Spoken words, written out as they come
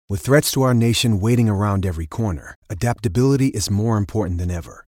With threats to our nation waiting around every corner, adaptability is more important than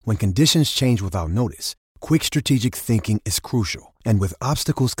ever. When conditions change without notice, quick strategic thinking is crucial. And with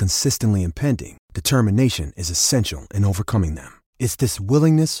obstacles consistently impending, determination is essential in overcoming them. It's this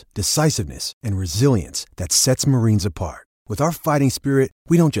willingness, decisiveness, and resilience that sets Marines apart. With our fighting spirit,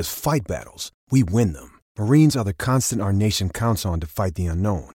 we don't just fight battles, we win them. Marines are the constant our nation counts on to fight the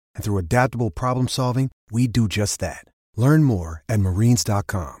unknown. And through adaptable problem solving, we do just that. Learn more at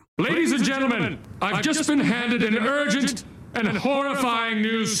marines.com. Ladies and gentlemen, I've just been handed an urgent and horrifying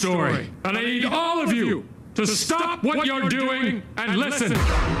news story. And I need all of you to stop what you're doing and listen.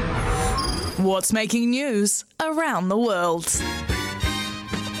 What's making news around the world?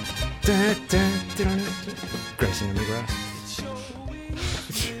 Gracing in the grass.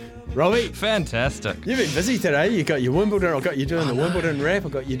 Robbie, Fantastic. you've been busy today. You got your Wimbledon. I've got you doing the Wimbledon rap.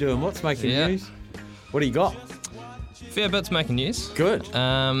 I've got you doing what's making news. What do you got? Fair bits making news. Good.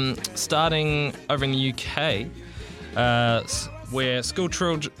 Starting over in the UK, where school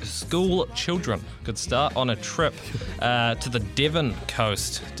children could start on a trip to the Devon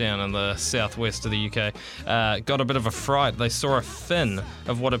coast down in the southwest of the UK. Got a bit of a fright. They saw a fin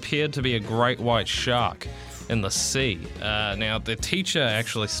of what appeared to be a great white shark in the sea. Now, the teacher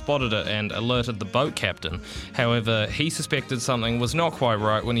actually spotted it and alerted the boat captain. However, he suspected something was not quite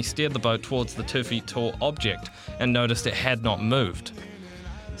right when he steered the boat towards the 2 feet tall object and noticed it had not moved.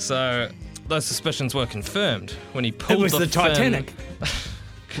 So those suspicions were confirmed when he pulled the fin. It was the Titanic.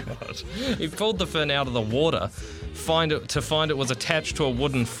 God. He pulled the fin out of the water to find it was attached to a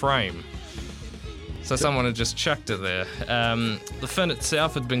wooden frame. So someone had just chucked it there. The fin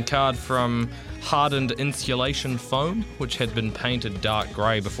itself had been carved from hardened insulation foam, which had been painted dark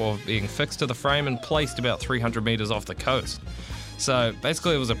grey before being fixed to the frame and placed about 300 metres off the coast. So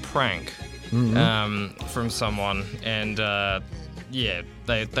basically it was a prank from someone, and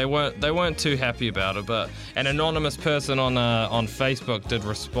they weren't too happy about it. But an anonymous person on Facebook did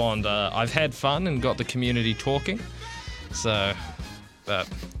respond, "I've had fun and got the community talking." So, but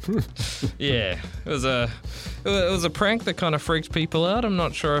yeah, it was a prank that kind of freaked people out. I'm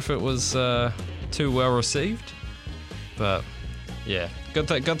not sure if it was too well received, but yeah, good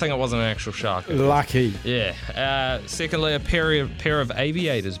thing it wasn't an actual shark. Lucky. Yeah. Secondly, a pair of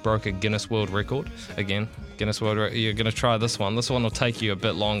aviators broke a Guinness World Record. Again, Guinness World Record. You're going to try this one. This one will take you a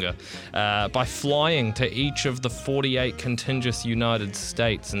bit longer. By flying to each of the 48 contiguous United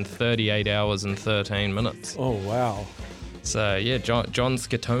States in 38 hours and 13 minutes. Oh, wow. So yeah, John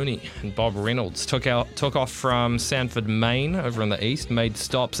Scatoni and Bob Reynolds took off from Sanford, Maine, over in the east, made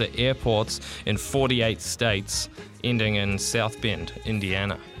stops at airports in 48 states, ending in South Bend,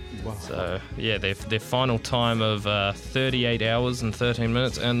 Indiana. Wow. So yeah, their final time of 38 hours and 13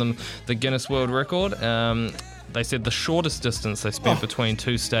 minutes earned them the Guinness World Record. They said the shortest distance they spent between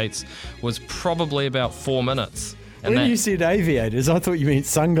two states was probably about 4 minutes. And when you said aviators, I thought you meant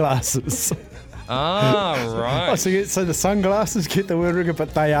sunglasses. Ah, right. Oh, so the sunglasses get the world record,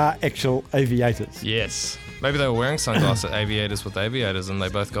 but they are actual aviators. Yes. Maybe they were wearing sunglasses, aviators with aviators, and they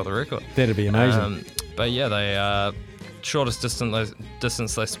both got the record. That'd be amazing. But yeah, they shortest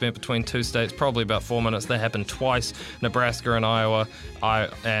distance they spent between two states, probably about 4 minutes. They happened twice: Nebraska and Iowa,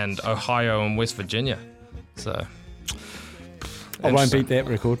 and Ohio and West Virginia. So I won't beat that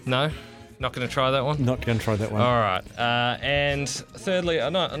record. No. Not going to try that one? Not going to try that one. All right. And thirdly,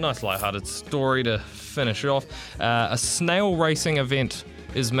 a nice lighthearted story to finish off. A snail racing event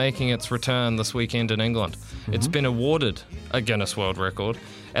is making its return this weekend in England. Mm-hmm. It's been awarded a Guinness World Record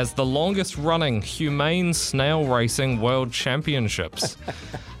as the longest running humane snail racing world championships.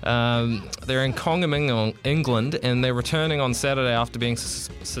 They're in Congham, England, and they're returning on Saturday after being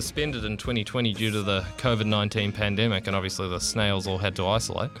suspended in 2020 due to the COVID-19 pandemic, and obviously the snails all had to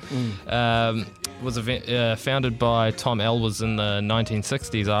isolate. Was founded by Tom Elwes in the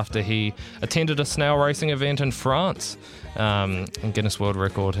 1960s after he attended a snail racing event in France. And Guinness World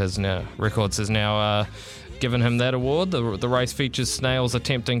Records has now given him that award. The race features snails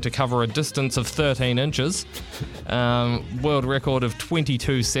attempting to cover a distance of 13 inches. World record of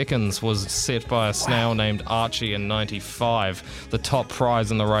 22 seconds was set by a snail named Archie in 95. The top prize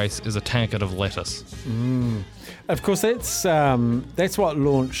in the race is a tankard of lettuce. Of course, that's what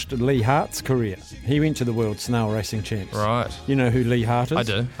launched Lee Hart's career. He went to the World Snail Racing Champs. Right. You know who Lee Hart is? I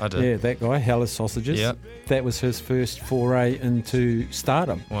do. Yeah, that guy, Heller's Sausages. Yep. That was his first foray into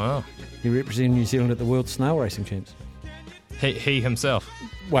stardom. Wow. He represented New Zealand at the World Snail Racing Champs. He himself?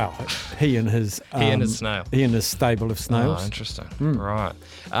 Well, he and his snail. He and his stable of snails. Oh, interesting. Right.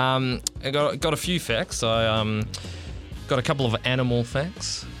 I got a few facts. I got a couple of animal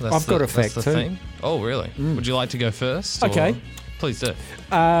facts. I've got a fact too. Theme. Oh, really? Would you like to go first? Okay. Please do.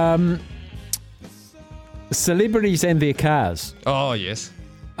 Celebrities and their cars. Oh, yes.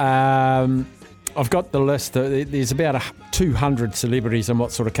 I've got the list. There's about 200 celebrities and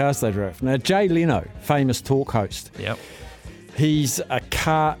what sort of cars they drive. Now, Jay Leno, famous talk host. Yep. He's a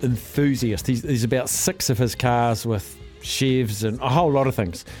car enthusiast. He's about 6 of his cars with Chevs and a whole lot of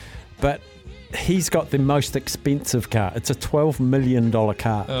things. But he's got the most expensive car. It's a $12 million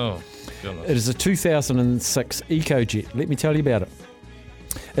car. Oh, goodness. It is a 2006 EcoJet. Let me tell you about it.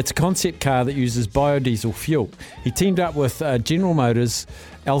 It's a concept car that uses biodiesel fuel. He teamed up with General Motors,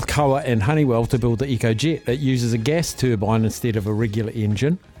 Alcoa and Honeywell to build the EcoJet. It uses a gas turbine instead of a regular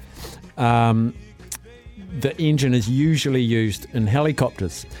engine. The engine is usually used in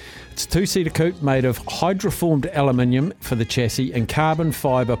helicopters. It's a 2-seater coupe made of hydroformed aluminium for the chassis and carbon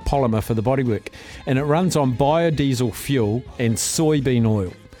fibre polymer for the bodywork. And it runs on biodiesel fuel and soybean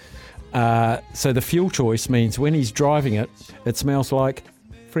oil. So the fuel choice means when he's driving it, it smells like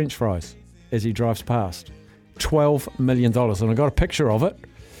French fries as he drives past. $12 million. And I got a picture of it.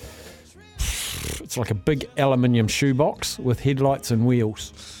 It's like a big aluminium shoebox with headlights and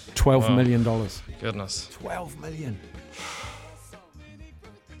wheels. $12 million. Goodness. 12 million.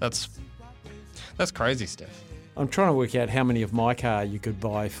 That's crazy, Steph. I'm trying to work out how many of my car you could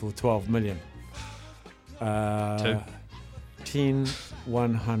buy for 12 million. 2. 10,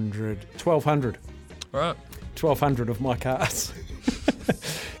 100, 1,200. Right. 1,200 of my cars.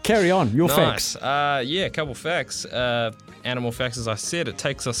 Carry on, your Nice. facts. Yeah, a couple facts. Animal facts, as I said, it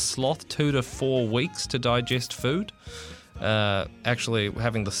takes a sloth 2 to 4 weeks to digest food. Actually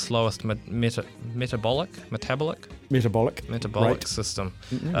having the slowest metabolic Right. system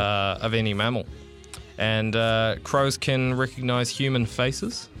of any mammal. And crows can recognise human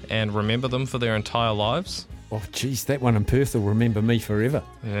faces and remember them for their entire lives. Oh, geez, that one in Perth will remember me forever.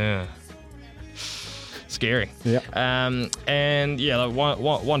 Yeah. Scary. Yeah. And yeah,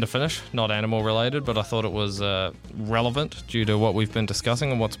 one to finish, not animal related, but I thought it was relevant due to what we've been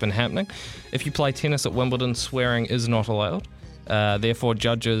discussing and what's been happening. If you play tennis at Wimbledon, swearing is not allowed. Therefore,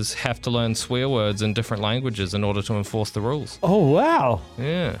 judges have to learn swear words in different languages in order to enforce the rules. Oh, wow.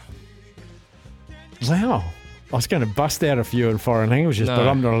 Yeah. Wow. I was going to bust out a few in foreign languages, but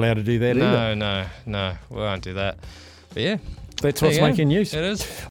I'm not allowed to do that either. No, we won't do that. But yeah. That's what's making news. It is.